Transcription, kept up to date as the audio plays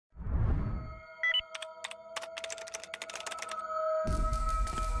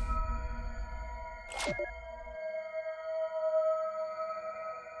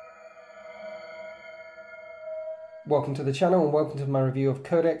Welcome to the channel and welcome to my review of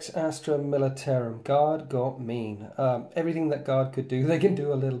Codex Astra Militarum. Guard got mean. Everything that Guard could do, they can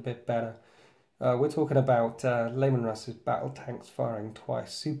do a little bit better. We're talking about Lehman Russ's battle tanks firing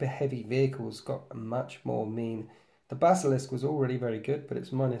twice. Super heavy vehicles got much more mean. The Basilisk was already very good, but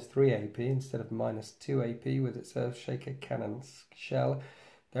it's -3 AP instead of -2 AP with its Earthshaker cannon shell.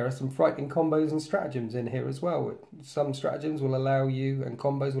 There are some frightening combos and stratagems in here as well. Some stratagems will allow you, and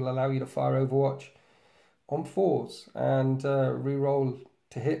combos will allow you to fire Overwatch on 4s and re-roll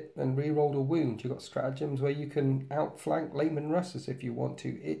to hit and re-roll to wound. You've got stratagems where you can outflank Lehman Russes if you want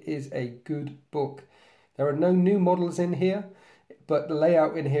to. It is a good book. There are no new models in here, but the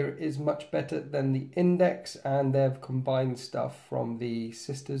layout in here is much better than the index, and they've combined stuff from the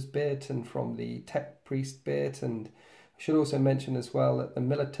Sisters bit and from the Tech Priest bit. And I should also mention as well that the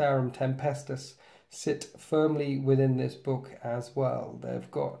Militarum Tempestus sit firmly within this book as well.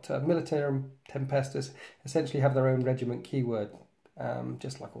 They've got Militarum Tempestus essentially have their own regiment keyword,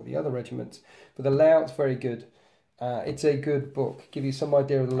 just like all the other regiments, but the layout's very good. It's a good book. Give you some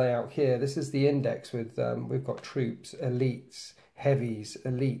idea of the layout here. This is the index with we've got troops, elites, heavies,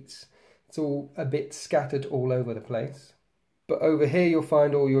 elites. It's all a bit scattered all over the place. But over here you'll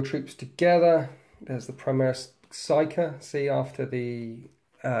find all your troops together. There's the Primaris Psyker, see, after the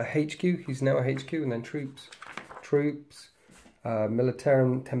HQ, he's now a HQ, and then troops,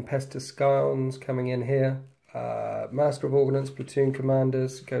 Militarum Tempestus Scions coming in here, Master of Ordnance, Platoon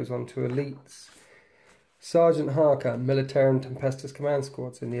Commanders, goes on to Elites, Sergeant Harker, Militarum Tempestus Command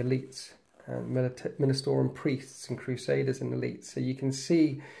Squads in the Elites, and Ministorum Priests and Crusaders in Elites. So you can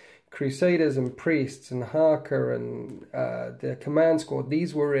see Crusaders and Priests and Harker and the Command Squad,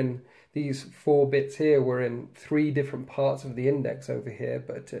 these 4 bits here were in 3 different parts of the index over here,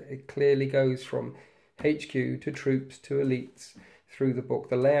 but it clearly goes from HQ to troops to elites through the book.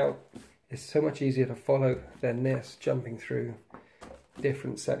 The layout is so much easier to follow than this, jumping through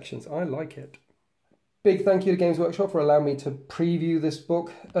different sections. I like it. Big thank you to Games Workshop for allowing me to preview this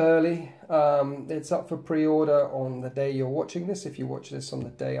book early. It's up for pre-order on the day you're watching this, if you watch this on the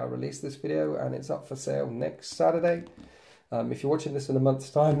day I release this video, and it's up for sale next Saturday. If you're watching this in a month's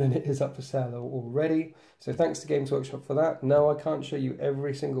time, then it is up for sale already. So thanks to Games Workshop for that. No, I can't show you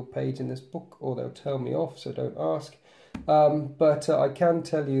every single page in this book, or they'll tell me off, so don't ask. But I can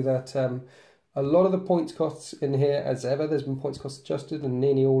tell you that a lot of the points costs in here, as ever, there's been points costs adjusted, and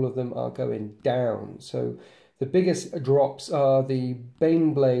nearly all of them are going down. So the biggest drops are the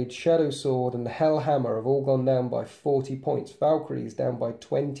Baneblade, Shadow Sword, and the Hellhammer have all gone down by 40 points. Valkyrie's down by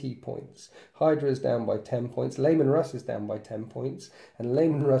 20 points. Hydra's down by 10 points. Lehman Russ is down by 10 points. And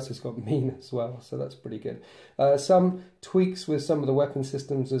Lehman Russ has got mean as well, so that's pretty good. Some tweaks with some of the weapon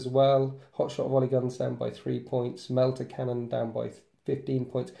systems as well. Hotshot volley guns down by 3 points. Melter cannon down by 15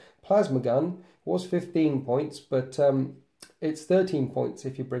 points. Plasma gun was 15 points, but it's 13 points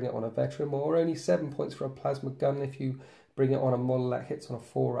if you bring it on a veteran, or only 7 points for a plasma gun if you bring it on a model that hits on a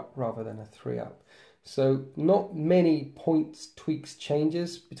 4-up rather than a 3-up. So not many points, tweaks,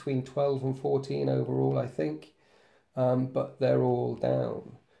 changes between 12 and 14 overall, I think. But they're all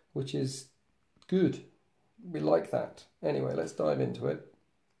down, which is good. We like that. Anyway, let's dive into it.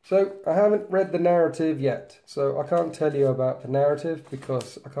 So I haven't read the narrative yet, so I can't tell you about the narrative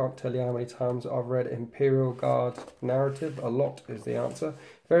because I can't tell you how many times I've read Imperial Guard narrative. A lot is the answer.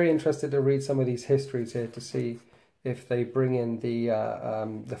 Very interested to read some of these histories here to see if they bring in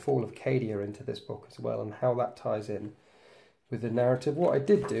the fall of Cadia into this book as well, and how that ties in with the narrative. What I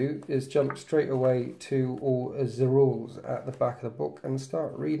did do is jump straight away to all the rules at the back of the book and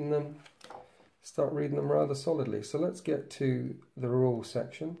start reading them rather solidly. So let's get to the rules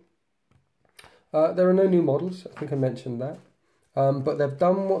section. There are no new models, I think I mentioned that, but they've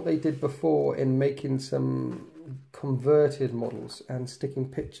done what they did before in making some converted models and sticking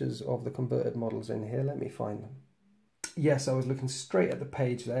pictures of the converted models in here. Let me find them. Yes, I was looking straight at the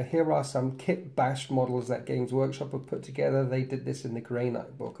page there. Here are some kit bash models that Games Workshop have put together. They did this in the Grey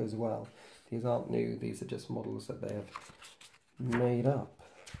Knight book as well. These aren't new, these are just models that they have made up.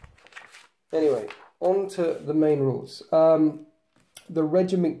 Anyway, on to the main rules. The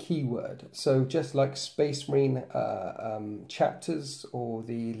regiment keyword. So just like Space Marine chapters or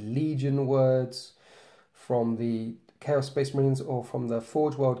the Legion words from the Chaos Space Marines or from the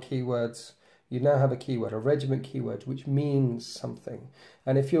Forge World keywords, you now have a keyword, a regiment keyword, which means something.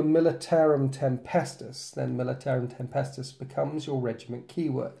 And if you're Militarum Tempestus, then Militarum Tempestus becomes your regiment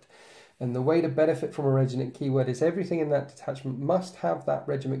keyword. And the way to benefit from a regiment keyword is everything in that detachment must have that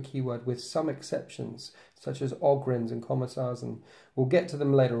regiment keyword, with some exceptions, such as Ogrins and Commissars, and we'll get to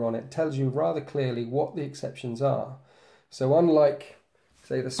them later on. It tells you rather clearly what the exceptions are. So unlike,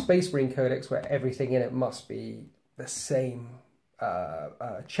 say, the Space Marine Codex, where everything in it must be the same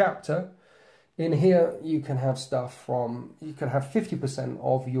chapter. In here, you can have stuff from, you can have 50%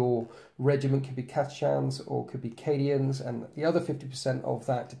 of your regiment could be Kachans or could be Cadians, and the other 50% of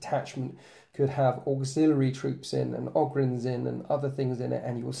that detachment could have auxiliary troops in and Ogryns in and other things in it,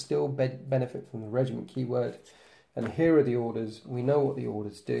 and you will still benefit from the regiment keyword. And here are the orders. We know what the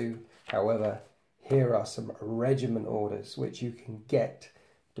orders do. However, here are some regiment orders which you can get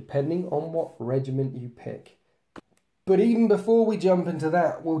depending on what regiment you pick. But even before we jump into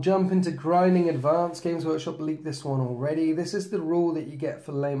that, we'll jump into grinding advanced. Games Workshop leaked this one already. This is the rule that you get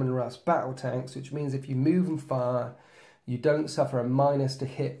for Lehman Russ battle tanks, which means if you move and fire, you don't suffer a minus to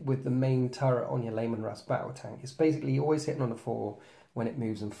hit with the main turret on your Lehman Russ battle tank. It's basically always hitting on a 4 when it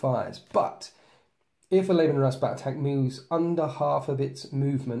moves and fires. But if a Lehman Russ battle tank moves under half of its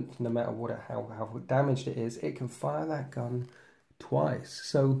movement, no matter how damaged it is, it can fire that gun twice.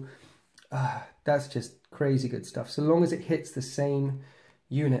 So that's just crazy good stuff, so long as it hits the same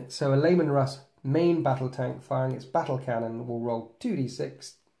unit. So a Lehman Russ main battle tank firing its battle cannon will roll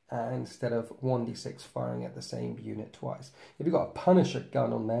 2d6 instead of 1d6 firing at the same unit twice. If you've got a Punisher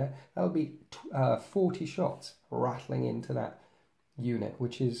gun on there, that'll be 40 shots rattling into that unit,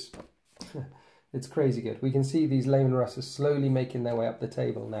 which is it's crazy good. We can see these Lehman Russes slowly making their way up the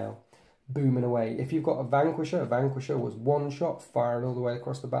table now, booming away. If you've got a Vanquisher was 1 shot firing all the way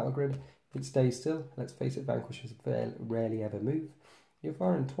across the battle grid. It stays still. Let's face it, Vanquishers rarely ever move. You're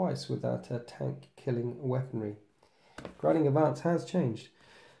firing twice with that tank-killing weaponry. Grinding Advance has changed.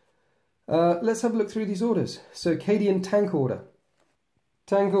 Let's have a look through these orders. So, Cadian Tank Order.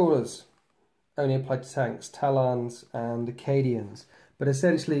 Tank orders only apply to tanks, Talons and Cadians. But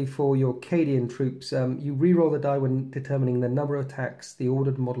essentially for your Cadian troops, you re-roll the die when determining the number of attacks the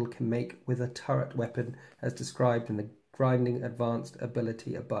ordered model can make with a turret weapon as described in the Grinding Advanced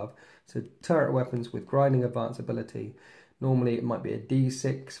ability above. So turret weapons with Grinding Advanced ability, normally it might be a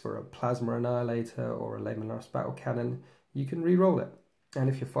D6 for a Plasma Annihilator or a Lehman Russ Battle Cannon. You can re-roll it. And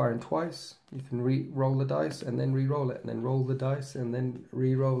if you're firing twice, you can re-roll the dice and then re-roll it, and then roll the dice and then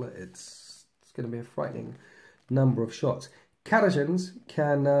re-roll it. It's going to be a frightening number of shots. Catachans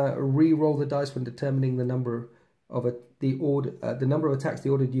can re-roll the dice when determining the number of the number of attacks the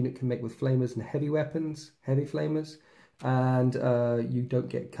ordered unit can make with flamers and heavy weapons, heavy flamers. And you don't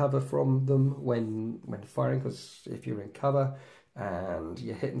get cover from them when firing, because if you're in cover and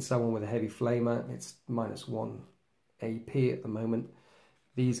you're hitting someone with a heavy flamer, it's -1 AP at the moment.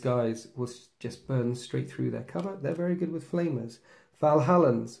 These guys will just burn straight through their cover. They're very good with flamers.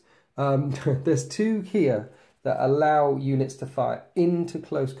 Valhallans. There's 2 here that allow units to fire into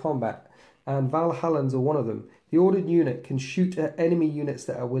close combat, and Valhallans are one of them. The ordered unit can shoot at enemy units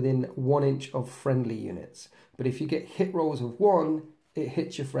that are within 1 inch of friendly units. But if you get hit rolls of 1, it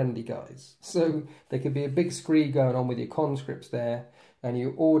hits your friendly guys. So there could be a big scree going on with your conscripts there, and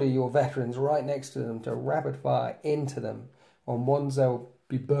you order your veterans right next to them to rapid fire into them. On ones they'll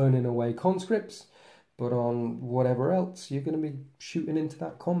be burning away conscripts, but on whatever else, you're going to be shooting into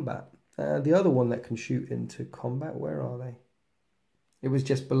that combat. The other one that can shoot into combat, where are they? It was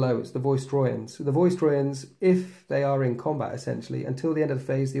just below. It's the Voice-Troyans. The Voice-Troyans, if they are in combat, essentially, until the end of the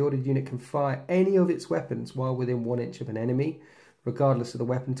phase, the ordered unit can fire any of its weapons while within 1 inch of an enemy, regardless of the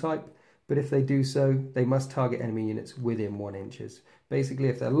weapon type. But if they do so, they must target enemy units within 1 inches. Basically,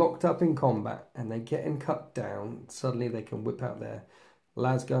 if they're locked up in combat and they're getting cut down, suddenly they can whip out their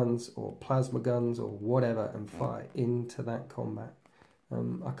las guns or plasma guns or whatever and fire into that combat.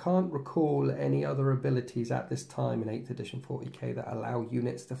 I can't recall any other abilities at this time in 8th edition 40k that allow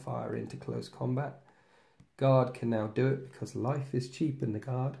units to fire into close combat. Guard can now do it because life is cheap in the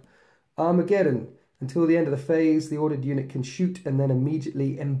Guard. Armageddon. Until the end of the phase, the ordered unit can shoot and then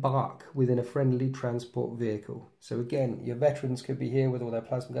immediately embark within a friendly transport vehicle. So again, your veterans could be here with all their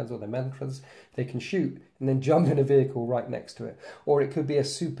plasma guns or their mantras. They can shoot and then jump in a vehicle right next to it. Or it could be a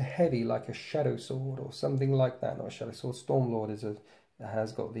super heavy like a Shadow Sword or something like that. Not a Shadow Sword, Stormlord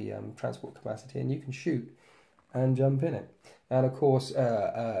has got the transport capacity, and you can shoot and jump in it. And of course,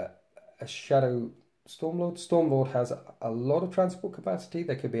 a Shadow Stormlord has a lot of transport capacity.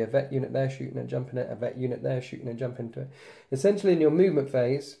 There could be a vet unit there shooting and jumping it, a vet unit there shooting and jumping into it. Essentially, in your movement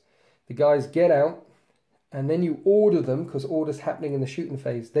phase, the guys get out, and then you order them, because order's happening in the shooting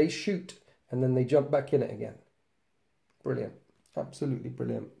phase. They shoot, and then they jump back in it again. Brilliant. Absolutely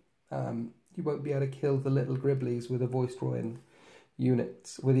brilliant. You won't be able to kill the little Gribblies with a Voice-Troyan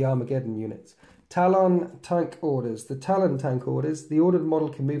units, with the Armageddon units. Talon tank orders. The Talon tank orders, the ordered model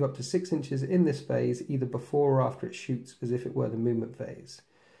can move up to 6 inches in this phase, either before or after it shoots, as if it were the movement phase.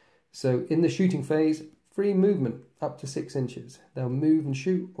 So in the shooting phase, free movement up to 6 inches. They'll move and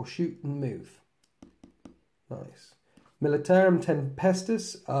shoot, or shoot and move. Nice. Militarum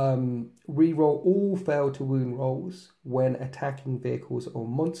Tempestus, reroll all fail to wound rolls when attacking vehicles or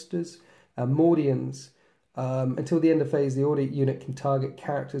monsters. Mordians, until the end of phase, the order unit can target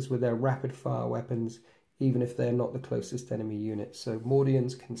characters with their rapid fire weapons, even if they're not the closest enemy unit. So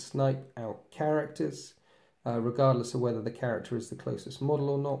Mordians can snipe out characters, regardless of whether the character is the closest model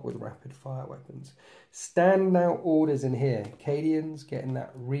or not, with rapid fire weapons. Standout orders in here. Cadians getting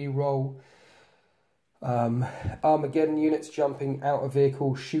that reroll. Armageddon units jumping out of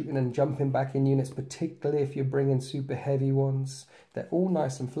vehicles, shooting and jumping back in units, particularly if you're bringing super heavy ones. They're all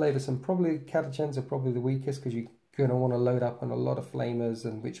nice and flavoursome. Probably Catachans are probably the weakest because you're going to want to load up on a lot of flamers,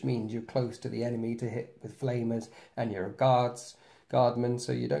 and which means you're close to the enemy to hit with flamers, and you're a guardman,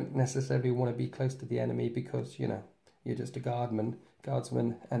 so you don't necessarily want to be close to the enemy because, you know, you're just a guardsman,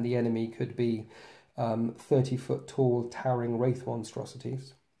 and the enemy could be 30-foot tall, towering wraith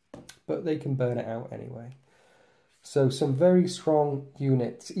monstrosities. But they can burn it out anyway. So some very strong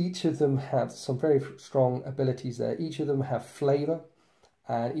units. Each of them have some very strong abilities there. Each of them have flavour,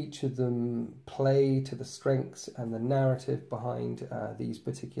 and each of them play to the strengths and the narrative behind these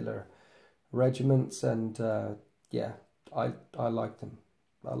particular regiments. And yeah, I like them.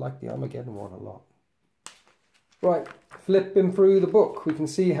 I like the Armageddon one a lot. Right, flipping through the book, we can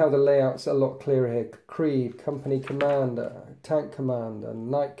see how the layout's a lot clearer here. Creed, Company Commander, Tank Commander,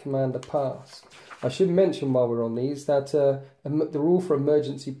 Knight Commander Pass. I should mention while we're on these that the rule for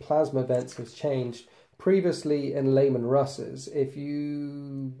emergency plasma events has changed. Previously in Layman Russes, if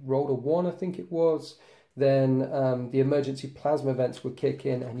you rolled a 1, I think it was, then the emergency plasma events would kick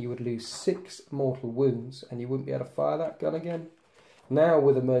in and you would lose 6 mortal wounds and you wouldn't be able to fire that gun again. Now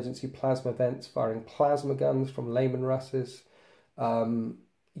with emergency plasma events, firing plasma guns from Layman Russes,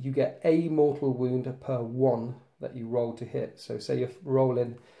 you get a mortal wound per 1 that you roll to hit. So say you're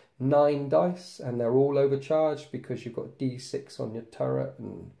rolling 9 dice and they're all overcharged because you've got D6 on your turret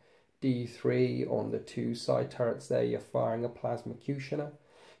and D3 on the 2 side turrets there, you're firing a plasma cutioner.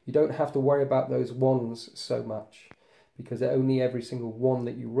 You don't have to worry about those 1s so much, because only every single 1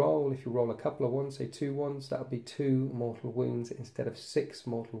 that you roll, if you roll a couple of 1s, say 2 1s, that'll be 2 mortal wounds instead of 6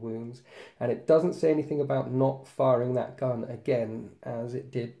 mortal wounds. And it doesn't say anything about not firing that gun again, as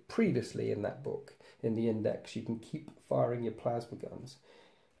it did previously in that book, in the index. You can keep firing your plasma guns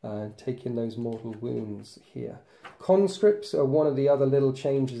and taking those mortal wounds here. Conscripts are one of the other little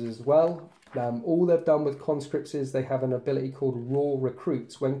changes as well. All they've done with conscripts is they have an ability called Raw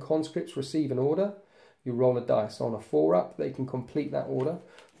Recruits. When conscripts receive an order, you roll a dice. On a 4-up, they can complete that order.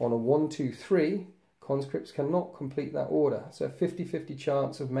 On a 1, 2, 3, conscripts cannot complete that order. So a 50-50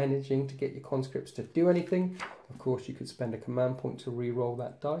 chance of managing to get your conscripts to do anything. Of course, you could spend a command point to re-roll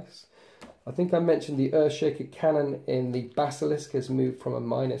that dice. I think I mentioned the Earthshaker Cannon in the Basilisk has moved from a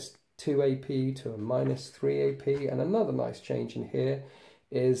 -2 AP to a -3 AP. And another nice change in here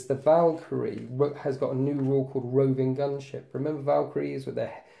is the Valkyrie has got a new rule called Roving Gunship. Remember Valkyries with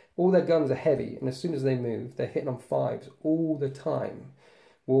all their guns are heavy, and as soon as they move, they're hitting on 5s all the time.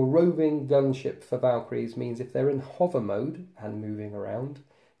 Well, Roving Gunship for Valkyries means if they're in hover mode and moving around,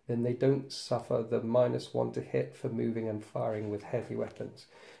 then they don't suffer the -1 to hit for moving and firing with heavy weapons.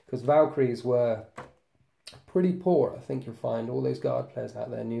 Because Valkyries were pretty poor, I think you'll find. All those guard players out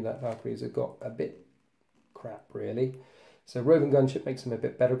there knew that Valkyries had got a bit crap, really. So Roving Gunship makes them a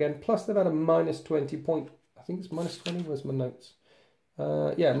bit better again. Plus they've had a -20 point, I think it's -20, where's my notes?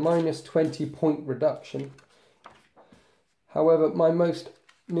 Yeah, -20 point reduction. However, my most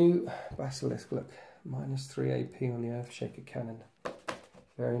new Basilisk, look, -3 AP on the Earthshaker Cannon.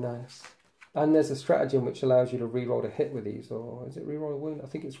 Very nice. And there's a stratagem which allows you to reroll a hit with these, or is it reroll a wound? I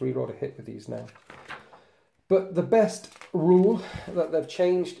think it's reroll a hit with these now. But the best rule that they've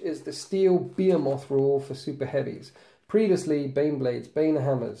changed is the Steel Behemoth rule for super heavies. Previously, Bane Blades, Bane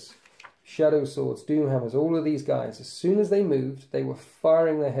Hammers, Shadow Swords, Doom Hammers, all of these guys, as soon as they moved, they were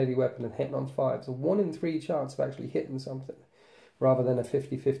firing their heavy weapon and hitting on 5s. A 1 in 3 chance of actually hitting something, rather than a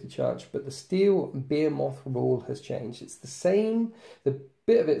 50-50 chance. But the Steel Behemoth rule has changed. It's the same, the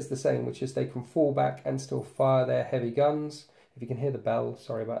bit of it is the same, which is they can fall back and still fire their heavy guns. If you can hear the bell,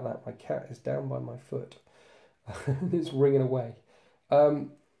 sorry about that, my cat is down by my foot. It's ringing away.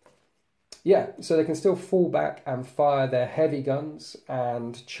 Yeah, so they can still fall back and fire their heavy guns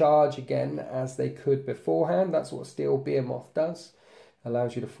and charge again as they could beforehand. That's what Steel Behemoth does.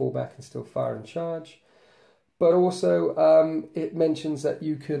 Allows you to fall back and still fire and charge. But also it mentions that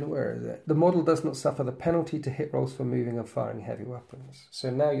you can, where is it? The model does not suffer the penalty to hit rolls for moving and firing heavy weapons. So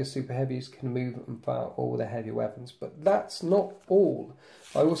now your super heavies can move and fire all their heavy weapons. But that's not all.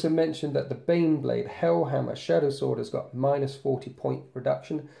 I also mentioned that the Bane Blade, Hellhammer, Shadow Sword has got -40 point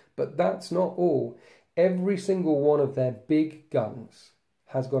reduction. But that's not all. every single one of their big guns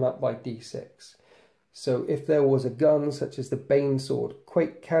has gone up by d6. So if there was a gun such as the Bane Sword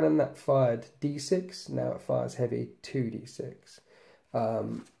Quake Cannon that fired d6, now it fires heavy 2d6.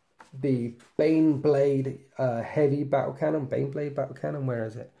 The Bane Blade Heavy Battle Cannon, Bane Blade Battle Cannon, where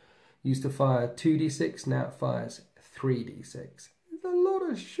is it? Used to fire 2d6, now it fires 3d6. There's a lot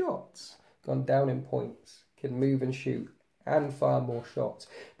of shots. Gone down in points, can move and shoot and fire more shots.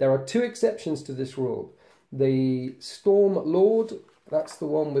 There are 2 exceptions to this rule. The Storm Lord, that's the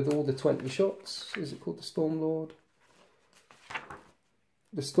one with all the 20 shots. Is it called the Storm Lord?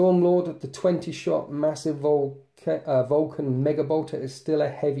 The Storm Lord, the 20-shot massive Vulcan Mega Bolter is still a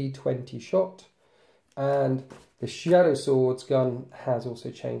heavy 20 shot. And the Shadow Swords gun has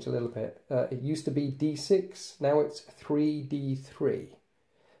also changed a little bit. It used to be D6, now it's 3D3.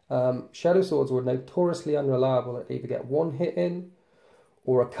 Shadow Swords were notoriously unreliable. It either get 1 hit in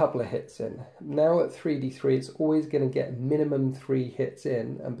or a couple of hits in. Now at 3D3, it's always going to get minimum 3 hits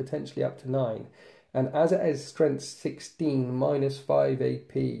in and potentially up to 9. And as it has strength 16, minus 5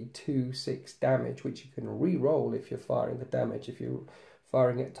 AP, 2/6 damage, which you can re-roll if you're firing the damage. If you're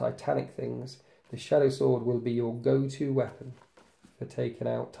firing at Titanic things, the Shadow Sword will be your go-to weapon for taking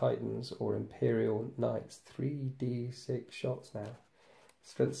out Titans or Imperial Knights. 3d6 shots now.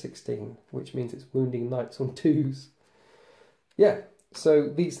 Strength 16, which means it's wounding Knights on 2s. Yeah. So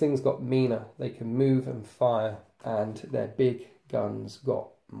these things got meaner, they can move and fire, and their big guns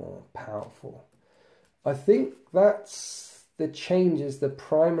got more powerful. I think that's the changes, the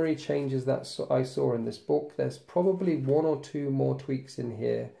primary changes that I saw in this book. There's probably 1 or 2 more tweaks in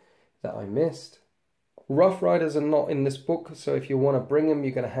here that I missed. Rough Riders are not in this book, so if you want to bring them,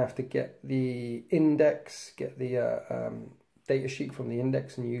 you're going to have to get the index, get the data sheet from the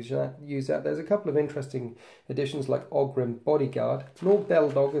index and use that. There's a couple of interesting additions like Ogrim Bodyguard. Nork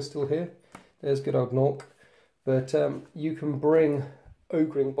Deldog is still here. There's good old Nork. But you can bring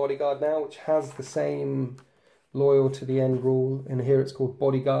Ogrim Bodyguard now, which has the same loyal to the end rule. And here it's called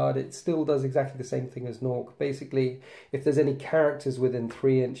Bodyguard. It still does exactly the same thing as Nork. Basically, if there's any characters within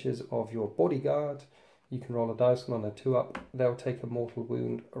 3 inches of your Bodyguard, you can roll a dice, and on a 2-up, they'll take a mortal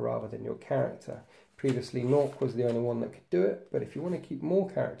wound rather than your character. Previously, Nork was the only one that could do it, but if you want to keep more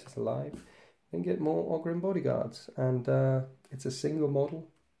characters alive, then get more Ogrim Bodyguards. And it's a single model,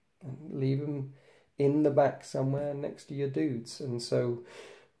 and leave them in the back somewhere next to your dudes. And so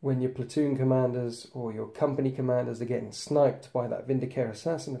when your platoon commanders or your company commanders are getting sniped by that Vindicare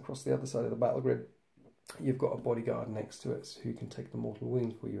assassin across the other side of the battle grid, you've got a bodyguard next to it who can take the mortal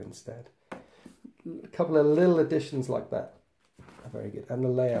wound for you instead. A couple of little additions like that are very good. And the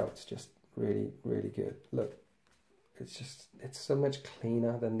layout's just really, really good. Look, it's so much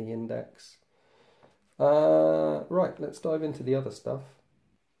cleaner than the index. Right, let's dive into the other stuff.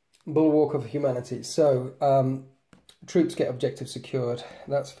 Bulwark of Humanity. So, troops get objectives secured.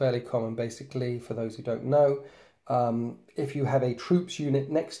 That's fairly common, basically, for those who don't know. If you have a troops unit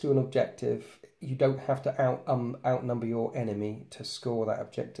next to an objective, you don't have to outnumber your enemy to score that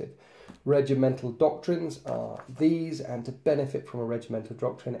objective. Regimental doctrines are these, and to benefit from a regimental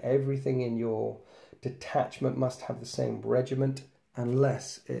doctrine, everything in your detachment must have the same regiment,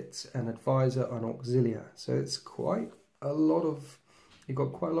 unless it's an advisor or an auxiliary. So it's quite a lot of, you've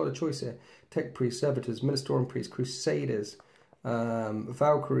got quite a lot of choice here. Tech priests, servitors, ministorum priests, crusaders,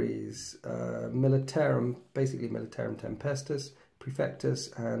 Valkyries, Militarum, basically Militarum Tempestus, Prefectus,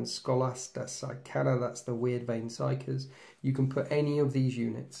 and Scholasta Psychana, that's the Weird Vein Psychers. You can put any of these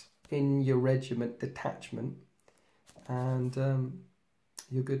units in your regiment detachment, and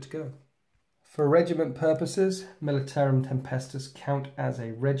you're good to go. For regiment purposes, Militarum Tempestus count as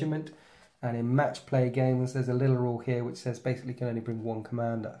a regiment, and in match play games there's a little rule here which says basically you can only bring 1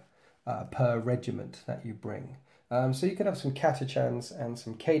 commander per regiment that you bring. So you can have some Catachans and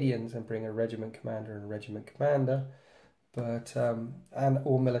some Cadians and bring a regiment commander and a regiment commander, but and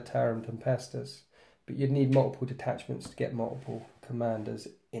or Militarum Tempestus, but you'd need multiple detachments to get multiple commanders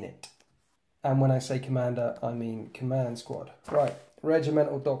in it. And when I say commander, I mean command squad. Right,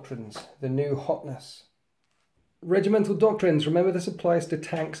 regimental doctrines, the new hotness. Regimental doctrines, remember this applies to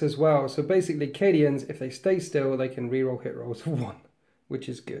tanks as well. So basically Cadians, if they stay still, they can reroll hit rolls for 1, which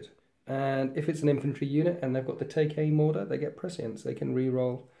is good. And if it's an infantry unit and they've got the take aim order, they get prescience. They can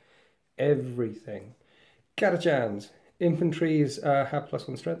reroll everything. Catachans, infantries have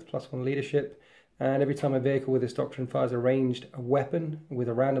 +1 strength, +1 leadership. And every time a vehicle with this doctrine fires a ranged weapon with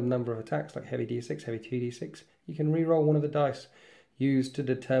a random number of attacks, like heavy d6, heavy 2d6, you can re-roll 1 of the dice used to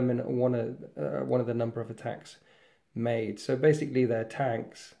determine one of the number of attacks made. So basically their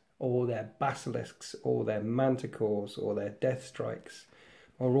tanks, or their basilisks, or their manticores, or their death strikes,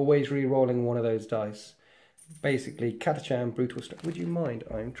 or always re-rolling one of those dice. Basically, Catachan, Brutal Strike. Would you mind?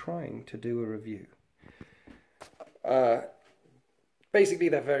 I'm trying to do a review. Basically,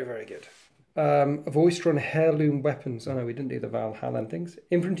 they're very, very good. Voistron Heirloom Weapons. Oh no, we didn't do the Valhallan things.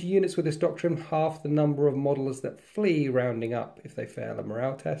 Infantry units with this doctrine, half the number of models that flee, rounding up if they fail a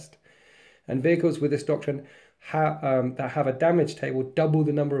morale test. And vehicles with this doctrine that have a damage table, double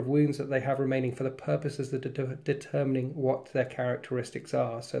the number of wounds that they have remaining for the purposes of determining what their characteristics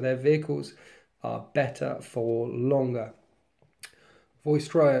are. So their vehicles are better for longer.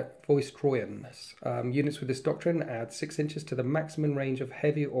 Voistroyans. Units with this doctrine add 6 inches to the maximum range of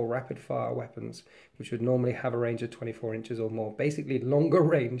heavy or rapid fire weapons, which would normally have a range of 24 inches or more. Basically, longer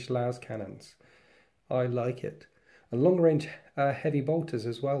range las cannons. I like it. And longer range heavy bolters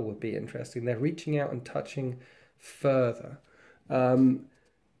as well would be interesting. They're reaching out and touching further.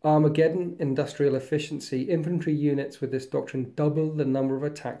 Armageddon, industrial efficiency. Infantry units with this doctrine double the number of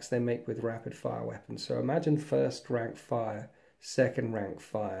attacks they make with rapid fire weapons. So imagine first rank fire, second rank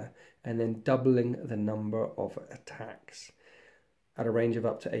fire, and then doubling the number of attacks at a range of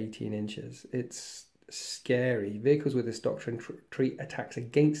up to 18 inches. It's scary. Vehicles with this doctrine treat attacks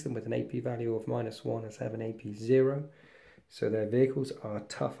against them with an AP value of -1 as have an AP 0. So their vehicles are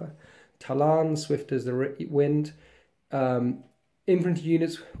tougher. Talan, swift as the wind. Infantry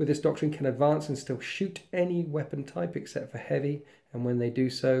units with this doctrine can advance and still shoot any weapon type except for heavy, and when they do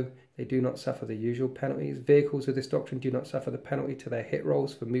so, they do not suffer the usual penalties. Vehicles with this doctrine do not suffer the penalty to their hit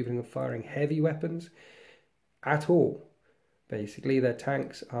rolls for moving and firing heavy weapons at all. Basically, their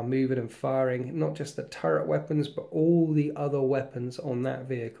tanks are moving and firing not just the turret weapons, but all the other weapons on that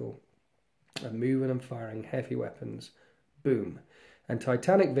vehicle are moving and firing heavy weapons. Boom. And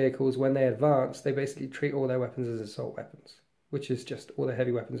Titanic vehicles, when they advance, they basically treat all their weapons as assault weapons, which is just all their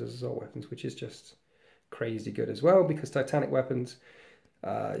heavy weapons as assault weapons, which is just crazy good as well, because Titanic weapons,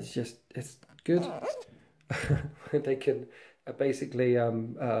 it's good. They can basically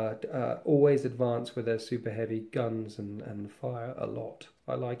always advance with their super heavy guns and fire a lot.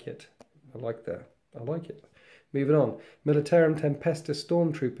 I like it. I like it. Moving on. Militarum Tempestus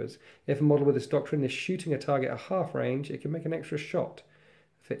Stormtroopers. If a model with this doctrine is shooting a target at half range, it can make an extra shot.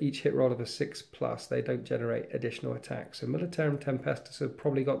 For each hit roll of a 6+, they don't generate additional attacks. So Militarum Tempestus have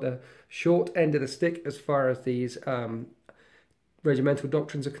probably got the short end of the stick as far as these regimental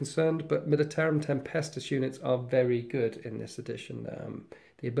doctrines are concerned, but Militarum Tempestus units are very good in this edition.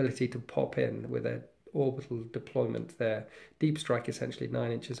 The ability to pop in with their orbital deployment there. Deep strike essentially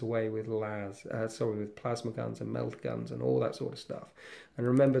 9 inches away with with plasma guns and melt guns and all that sort of stuff. And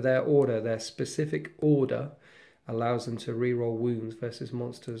remember their specific order allows them to reroll wounds versus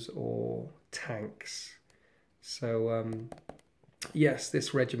monsters or tanks. So yes,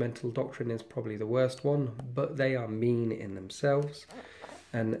 this regimental doctrine is probably the worst one, but they are mean in themselves.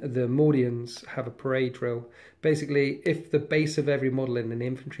 And the Mordians have a parade drill. Basically, if the base of every model in an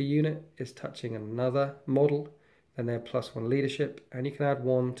infantry unit is touching another model, then they're +1 leadership, and you can add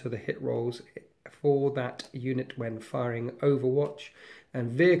 1 to the hit rolls for that unit when firing Overwatch. And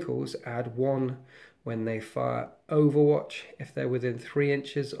vehicles add 1 when they fire Overwatch if they're within 3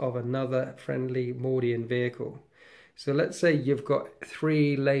 inches of another friendly Mordian vehicle. So let's say you've got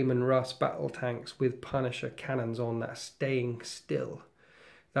 3 Lehman Russ battle tanks with Punisher cannons on that are staying still.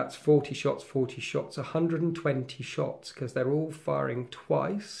 That's 40 shots, 120 shots, because they're all firing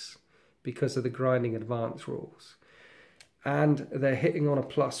twice because of the grinding advance rules. And they're hitting on a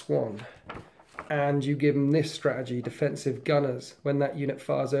 +1. And you give them this strategy, defensive gunners. When that unit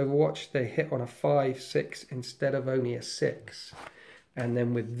fires Overwatch, they hit on a 5/6 instead of only a 6. And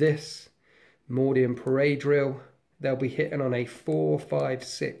then with this Mordian parade drill, they'll be hitting on a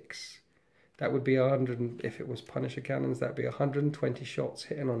 4/5/6. That would be 100, if it was Punisher cannons, that'd be 120 shots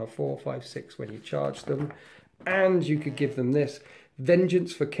hitting on a 4/5/6 when you charge them. And you could give them this.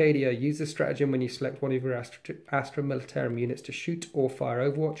 Vengeance for Cadia. Use the stratagem when you select one of your Astra Militarum units to shoot or fire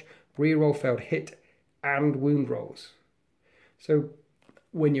Overwatch. Reroll failed hit and wound rolls. So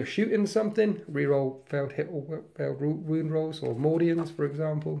when you're shooting something, reroll failed hit or failed wound rolls, or Mordians, for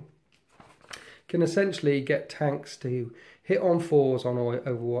example. Can essentially get tanks to hit on 4s on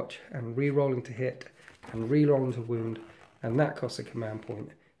Overwatch and re-rolling to hit and re-rolling to wound, and that costs a command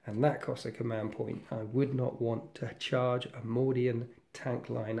point, and that costs a command point. I would not want to charge a Mordian tank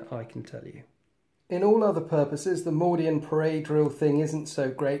line, I can tell you. In all other purposes, the Mordian parade drill thing isn't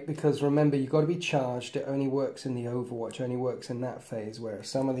so great, because remember, you've got to be charged. It only works in the Overwatch, only works in that phase, whereas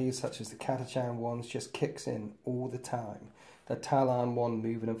some of these, such as the Catachan ones, just kicks in all the time. The Talan one,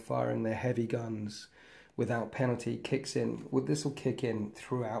 moving and firing their heavy guns without penalty, kicks in. Well, this will kick in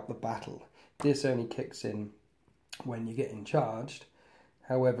throughout the battle. This only kicks in when you're getting charged.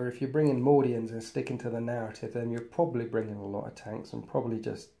 However, if you're bringing Mordians and sticking to the narrative, then you're probably bringing a lot of tanks and probably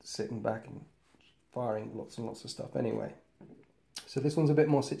just sitting back and firing lots and lots of stuff anyway. So this one's a bit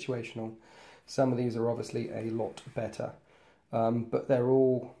more situational. Some of these are obviously a lot better, but they're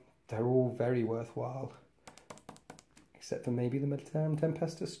all very worthwhile, except for maybe the Militarum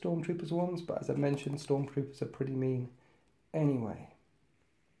Tempestus Stormtroopers ones. But as I mentioned, Stormtroopers are pretty mean anyway.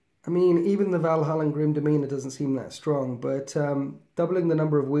 I mean, even the Valhallan Grim Demeanor doesn't seem that strong, but doubling the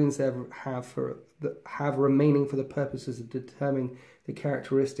number of wounds they have remaining for the purposes of determining the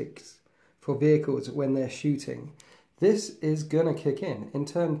characteristics for vehicles when they're shooting. This is going to kick in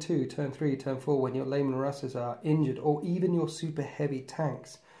turn 2, turn 3, turn 4, when your Layman Russes are injured, or even your super heavy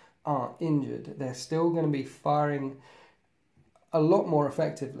tanks are injured. They're still going to be firing a lot more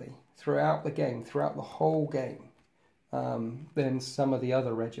effectively throughout the game, throughout the whole game, than some of the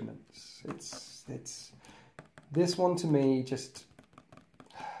other regiments. It's this one to me, just,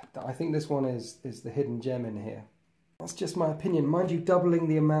 I think this one is the hidden gem in here. That's just my opinion. Mind you, doubling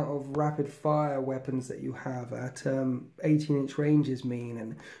the amount of rapid fire weapons that you have at 18-inch range is mean,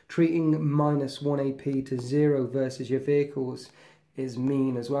 and treating -1 AP to 0 versus your vehicles is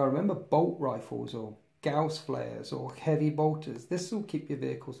mean as well. Remember bolt rifles or Gauss flares or heavy bolters. This will keep your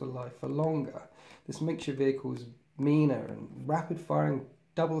vehicles alive for longer. This makes your vehicles meaner, and rapid firing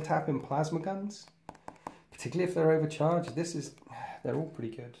double tapping plasma guns, particularly if they're overcharged, they're all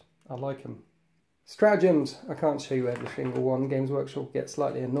pretty good. I like them. Stratagems, I can't show you every single one. Games Workshop gets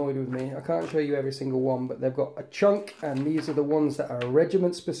slightly annoyed with me. I can't show you every single one, but they've got a chunk, and these are the ones that are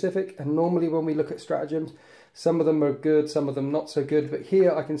regiment specific. And normally when we look at stratagems, some of them are good, some of them not so good, but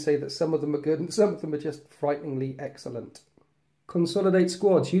here I can say that some of them are good and some of them are just frighteningly excellent. Consolidate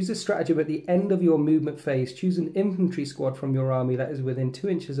squads. Use this stratagem at the end of your movement phase. Choose an infantry squad from your army that is within 2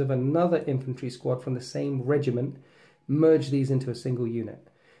 inches of another infantry squad from the same regiment. Merge these into a single unit.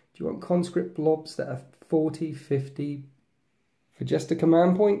 Do you want conscript blobs that are 40, 50 for just a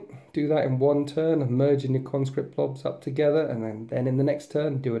command point? Do that in one turn and merge your conscript blobs up together, and then in the next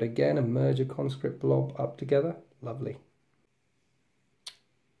turn do it again and merge a conscript blob up together. Lovely.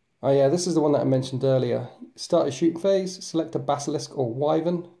 Oh yeah, this is the one that I mentioned earlier. Start a shooting phase, select a Basilisk or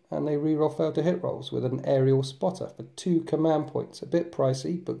Wyvern, and they reroll fail to hit rolls with an aerial spotter for 2 command points. A bit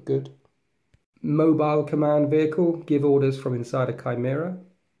pricey, but good. Mobile command vehicle, give orders from inside a Chimera.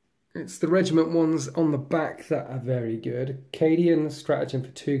 It's the regiment ones on the back that are very good. Cadian stratagem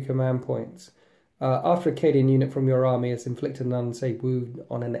for 2 command points. After a Cadian unit from your army has inflicted an unsaved wound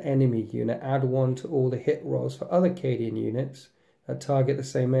on an enemy unit, add 1 to all the hit rolls for other Cadian units that target the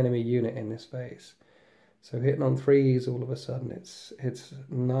same enemy unit in this phase. So hitting on 3s all of a sudden, it's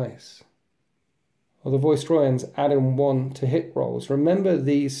nice. Or the Voidstroyans, adding 1 to hit rolls. Remember,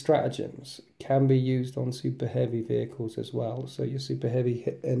 these stratagems can be used on super heavy vehicles as well. So your super heavy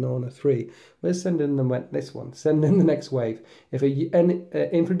hitting on a 3. We're sending them this one. Send in the next wave. If an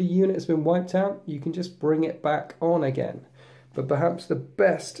infantry unit has been wiped out, you can just bring it back on again. But perhaps the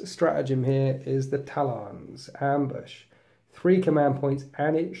best stratagem here is the Talons ambush. 3 command points,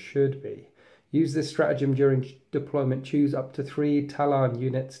 and it should be. Use this stratagem during deployment. Choose up to 3 Talon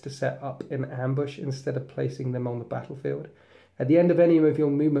units to set up in ambush instead of placing them on the battlefield. At the end of any of your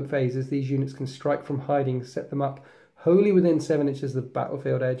movement phases, these units can strike from hiding, set them up wholly within 7 inches of the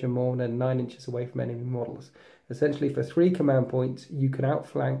battlefield edge and more than 9 inches away from enemy models. Essentially, for 3 command points, you can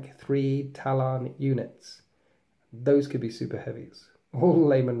outflank 3 Talon units. Those could be super heavies. All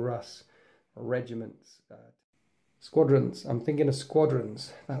Layman Russ regiments. Squadrons. I'm thinking of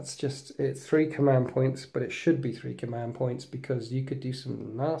squadrons. That's just, it's 3 command points, but it should be 3 command points because you could do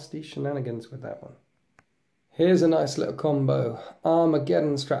some nasty shenanigans with that one. Here's a nice little combo.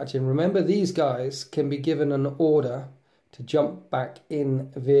 Armageddon stratagem. Remember, these guys can be given an order to jump back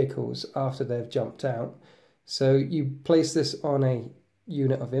in vehicles after they've jumped out. So you place this on a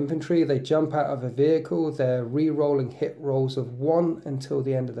unit of infantry. They jump out of a vehicle. They're re-rolling hit rolls of 1 until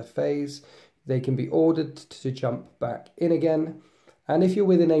the end of the phase. They can be ordered to jump back in again. And if you're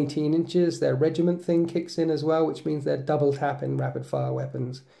within 18 inches, their regiment thing kicks in as well, which means they're double tapping rapid fire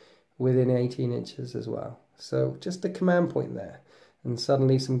weapons within 18 inches as well. So just a command point there. And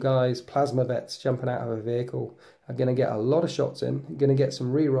suddenly some guys, plasma vets, jumping out of a vehicle are going to get a lot of shots in, going to get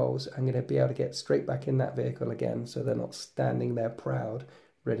some re-rolls, and going to be able to get straight back in that vehicle again, so they're not standing there proud,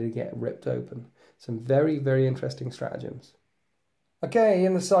 ready to get ripped open. Some very, very interesting stratagems. Okay,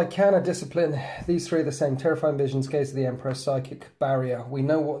 in the Psychana discipline, these 3 are the same. Terrifying Visions, Gaze of the Emperor, Psychic Barrier. We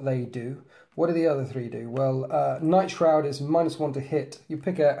know what they do. What do the other 3 do? Well, Night Shroud is -1 to hit. You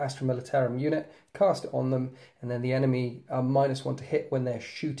pick a Astra Militarum unit, cast it on them, and then the enemy are -1 to hit when they're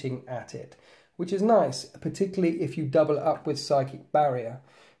shooting at it. which is nice, particularly if you double it up with Psychic Barrier.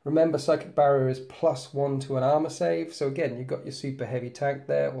 Remember, Psychic Barrier is +1 to an armor save, so again, you've got your super heavy tank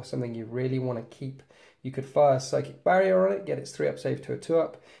there, or something you really want to keep. You could fire Psychic Barrier on it, get its 3-up save to a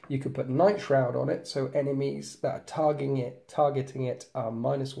 2-up. You could put Night Shroud on it, so enemies that are targeting it are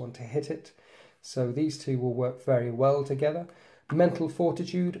 -1 to hit it. So these two will work very well together. Mental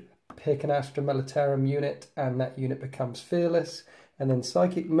Fortitude, pick an Astra Militarum unit, and that unit becomes fearless. And then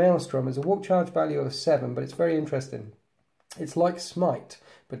Psychic Maelstrom is a walk charge value of 7, but it's very interesting. It's like Smite,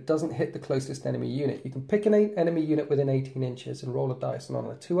 but it doesn't hit the closest enemy unit. You can pick an enemy unit within 18 inches and roll a dice, and on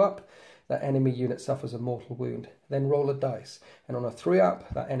a 2-up, that enemy unit suffers a mortal wound. Then roll a dice, and on a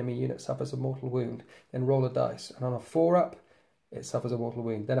 3-up, that enemy unit suffers a mortal wound. Then roll a dice, and on a 4-up, it suffers a mortal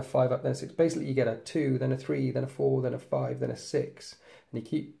wound. Then a 5-up, then a 6. Basically, you get a 2, then a 3, then a 4, then a 5, then a 6. And you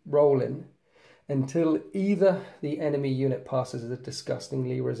keep rolling until either the enemy unit passes a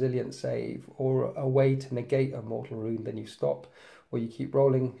disgustingly resilient save or a way to negate a mortal wound, then you stop. Or you keep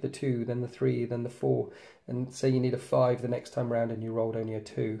rolling the 2, then the 3, then the 4, and say you need a 5 the next time round and you rolled only a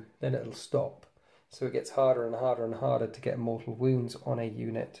 2, then it'll stop. So it gets harder and harder and harder to get mortal wounds on a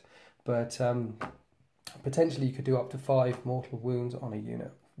unit. But potentially you could do up to 5 mortal wounds on a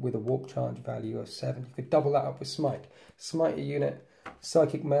unit with a walk charge value of 7. You could double that up with Smite. Smite a unit,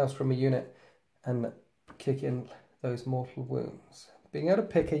 Psychic Maelstrom a unit, and kick in those mortal wounds. Being able to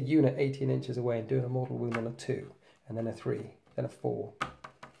pick a unit 18 inches away and doing a mortal wound on a 2, and then a 3, then a 4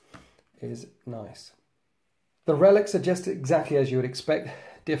 is nice. The relics are just exactly as you would expect.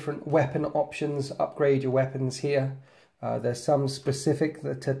 Different weapon options, upgrade your weapons here. There's some specific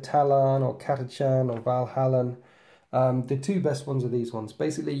to Talon or Katachan or Valhallan. The two best ones are these ones.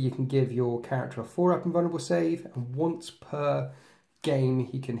 Basically, you can give your character a 4-up invulnerable save, and once per game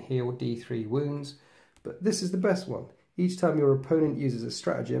he can heal D3 wounds. But this is the best one. Each time your opponent uses a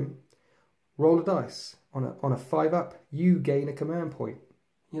stratagem, roll a dice. On a 5-up, you gain a command point.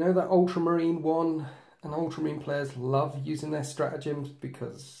 You know that Ultramarine one? And Ultramarine players love using their stratagems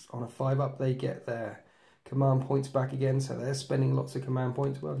because on a 5-up they get their command points back again, so they're spending lots of command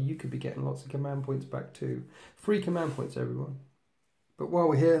points. Well, you could be getting lots of command points back too. Free command points, everyone. But while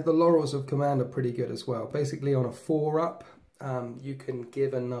we're here, the Laurels of Command are pretty good as well. Basically, on a 4-up, you can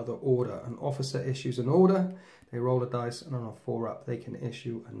give another order. An officer issues an order, they roll a dice, and on a 4-up, they can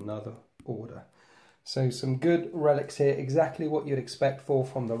issue another order. So some good relics here, exactly what you'd expect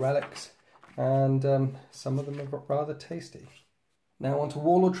from the relics, and some of them are rather tasty. Now on to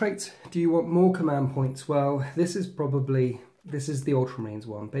Warlord traits. Do you want more command points? Well, this is the Ultramarines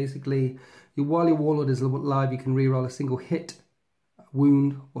one. Basically, while your Warlord is alive, you can reroll a single hit,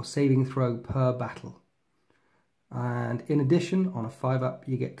 wound, or saving throw per battle. And in addition, on a 5-up,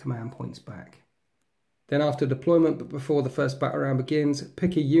 you get command points back. Then after deployment, but before the first battle round begins,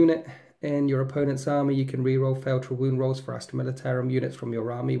 pick a unit in your opponent's army. You can reroll fail to wound rolls for Astra Militarum units from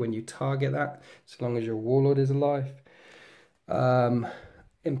your army when you target that, so long as your Warlord is alive.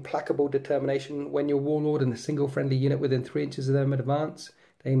 Implacable Determination. When your Warlord and a single friendly unit within 3 inches of them advance,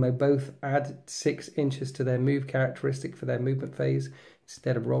 they may both add 6 inches to their move characteristic for their movement phase.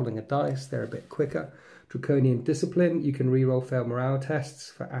 Instead of rolling a dice, they're a bit quicker. Draconian Discipline. You can reroll failed morale tests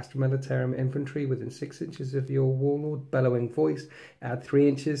for Astra Militarum infantry within 6 inches of your Warlord. Bellowing Voice. Add 3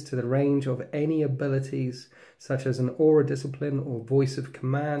 inches to the range of any abilities such as an Aura Discipline or Voice of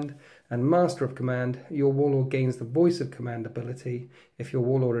Command. And Master of Command. Your Warlord gains the Voice of Command ability. If your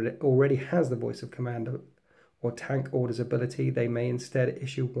Warlord already has the Voice of Command or Tank Orders ability, they may instead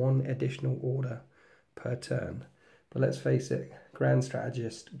issue 1 additional order per turn. But let's face it, Grand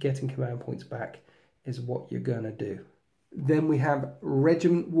Strategist, getting command points back is what you're going to do. Then we have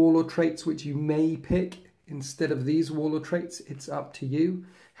Regiment Warlord traits, which you may pick instead of these Warlord traits. It's up to you.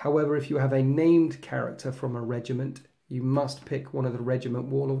 However, if you have a named character from a regiment, you must pick one of the Regiment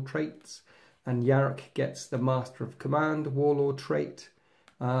Warlord traits, and Yarok gets the Master of Command Warlord trait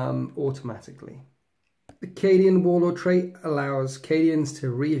automatically. The Cadian Warlord trait allows Cadians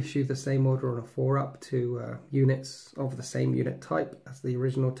to reissue the same order on a 4-up to units of the same unit type as the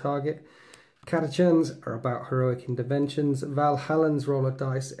original target. Katachans are about heroic interventions. Valhallans roll a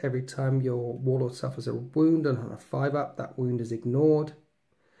dice every time your Warlord suffers a wound, and on a 5-up that wound is ignored.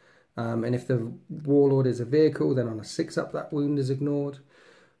 And if the Warlord is a vehicle, then on a 6-up that wound is ignored.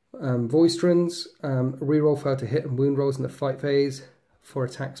 Voistrans, reroll fail to hit and wound rolls in the fight phase for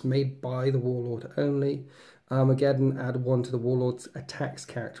attacks made by the Warlord only. Armageddon, add 1 to the Warlord's attacks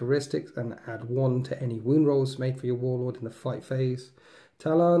characteristics and add 1 to any wound rolls made for your Warlord in the fight phase.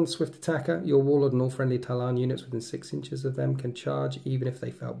 Talon, Swift Attacker, your Warlord and all friendly Talon units within 6 inches of them can charge even if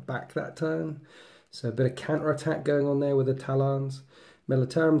they fell back that turn. So a bit of counter-attack going on there with the Talons.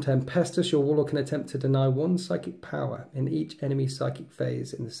 Militarum Tempestus, your warlord can attempt to deny one psychic power in each enemy psychic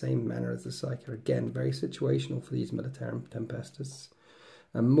phase in the same manner as the Psyker. Again, very situational for these Militarum Tempestus.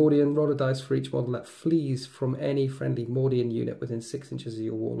 And Mordian, roll a dice for each model that flees from any friendly Mordian unit within 6 inches of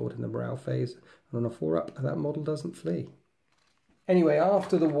your warlord in the morale phase. And on a 4-up, that model doesn't flee. Anyway,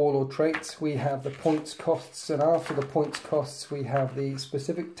 after the warlord traits, we have the points costs, and after the points costs, we have the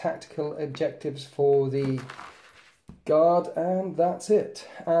specific tactical objectives for the guard, and that's it.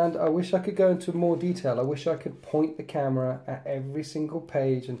 And I wish I could go into more detail. I wish I could point the camera at every single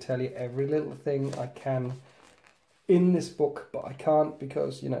page and tell you every little thing I can in this book, but I can't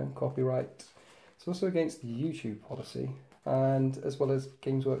because, you know, copyright. It's also against the YouTube policy, and as well as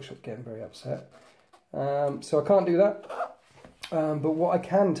Games Workshop getting very upset. So I can't do that. But what I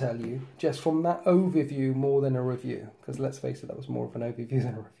can tell you, just from that overview more than a review, because let's face it, that was more of an overview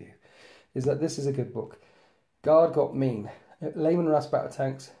than a review, is that this is a good book. Guard got mean. Layman Russ battle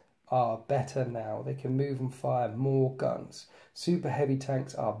tanks are better now. They can move and fire more guns. Super heavy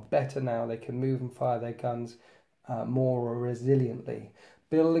tanks are better now. They can move and fire their guns more resiliently.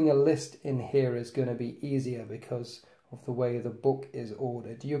 Building a list in here is going to be easier because of the way the book is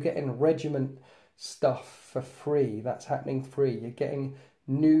ordered. You're getting regiment stuff for free. That's happening free. You're getting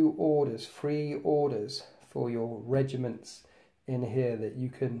new orders, free orders for your regiments in here that you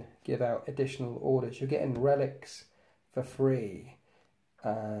can give out additional orders. You're getting relics for free,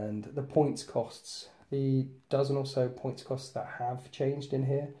 and the points costs, the dozen or so points costs that have changed in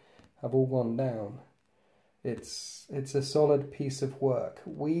here have all gone down. It's a solid piece of work.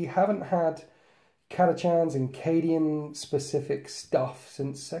 We haven't had Catachans and Cadian specific stuff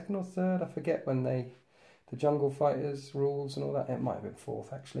since 2nd or 3rd, I forget when the Jungle Fighters rules and all that. It might have been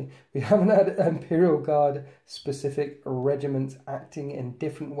 4th actually. We haven't had Imperial Guard specific regiments acting in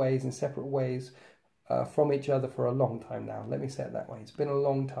different ways, in separate ways from each other for a long time now. Let me say it that way. It's been a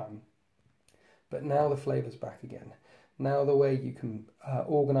long time. But now the flavour's back again. Now the way you can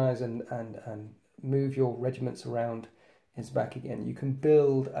organise and move your regiments around is back again. You can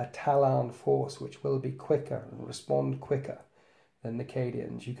build a Talon force which will be quicker and respond quicker than the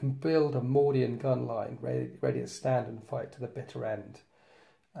Cadians. You can build a Mordian gun line ready to stand and fight to the bitter end.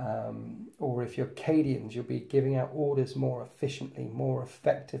 Or if you're Cadians, you'll be giving out orders more efficiently, more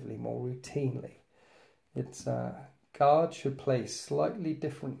effectively, more routinely. It's Guard should play slightly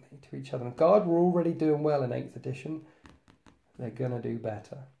differently to each other. And Guard were already doing well in 8th edition. They're going to do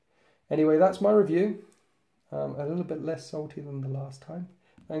better. Anyway, that's my review. A little bit less salty than the last time.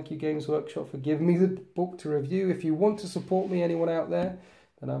 Thank you, Games Workshop, for giving me the book to review. If you want to support me, anyone out there,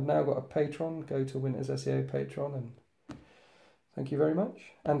 then I've now got a Patreon. Go to Winters SEO Patreon, and thank you very much.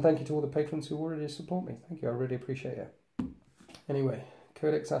 And thank you to all the patrons who already support me. Thank you, I really appreciate it. Anyway,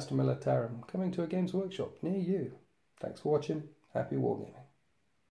 Codex Astra Militarum, coming to a Games Workshop near you. Thanks for watching. Happy wargaming.